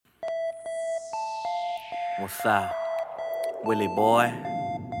What's up, Willie boy?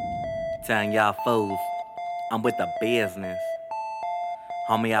 Telling y'all fools, I'm with the business.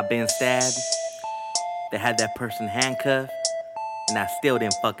 Homie, I been stabbed. They had that person handcuffed, and I still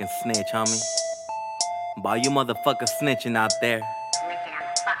didn't fucking snitch, homie. But all you motherfuckers snitching out there,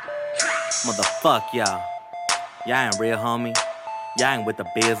 motherfuck y'all. Y'all ain't real, homie. Y'all ain't with the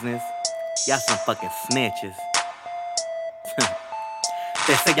business. Y'all some fucking snitches.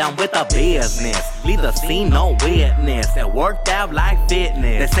 They say I'm with the business, leave the scene no witness. It worked out like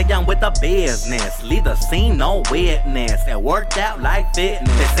fitness. They say I'm with the business, leave the scene no witness. It worked out like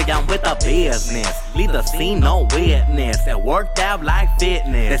fitness. They say I'm with the business, leave the scene no witness. It worked out like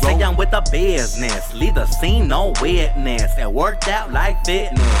fitness. They say I'm with the business, leave the scene no witness. It worked out like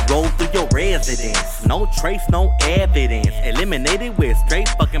fitness. Roll through your residence, no trace, no evidence. Eliminated with straight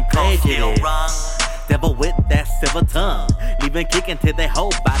fucking prejudice. Devil with that silver tongue, leaving kicking till their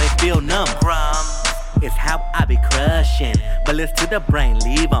whole body feel numb. It's how I be crushing, bullets to the brain,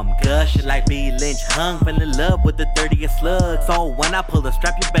 leave them gushing. Like B. Lynch hung, fell in love with the 30th slug. So when I pull the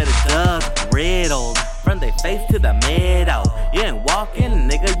strap, you better duck. Riddled, from their face to the middle. You ain't walking,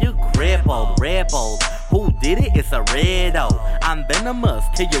 nigga, you crippled, rippled. Who did it? It's a riddle. I'm venomous,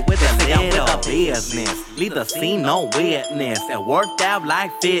 kill you with a little. I'm with the business, leave the scene no witness. It worked out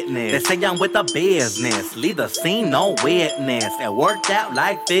like fitness. They say I'm with the business, leave the scene no witness. It worked out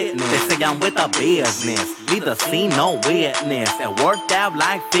like fitness. They say I'm with the business, leave the scene no witness. It worked out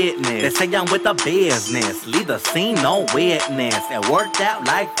like fitness. They say I'm with the business, leave the scene no witness. It worked out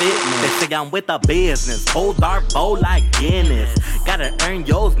like fitness. They say I'm with the business, cold dark bowl like Guinness. Gotta earn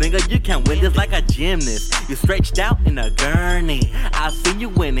yours, nigga, you can't win this like a gymnast. You stretched out in a gurney. I'll see you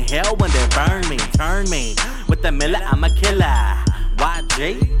in hell when they burn me. Turn me with the miller, I'm a killer.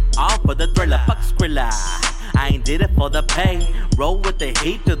 YG, all for the thriller, fuck Skrilla. I ain't did it for the pay. Roll with the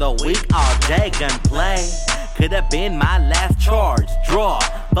heat through the week all day, gunplay. Could've been my last charge. Draw,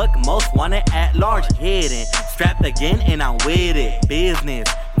 fuck most wanted at large. Hidden, strapped again and I'm with it. Business,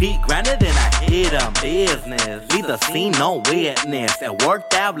 feet grounded and I hit 'em. Business, leave the scene no witness. It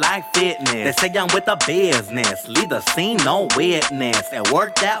worked out like fitness. They say I'm with the business, leave the scene no witness. It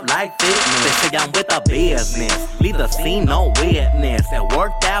worked out like fitness. They say I'm with the business, leave the scene no witness. It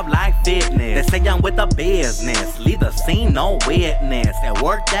worked out like fitness. They say I'm with the business, leave the scene no witness. It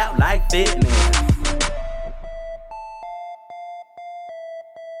worked out like fitness.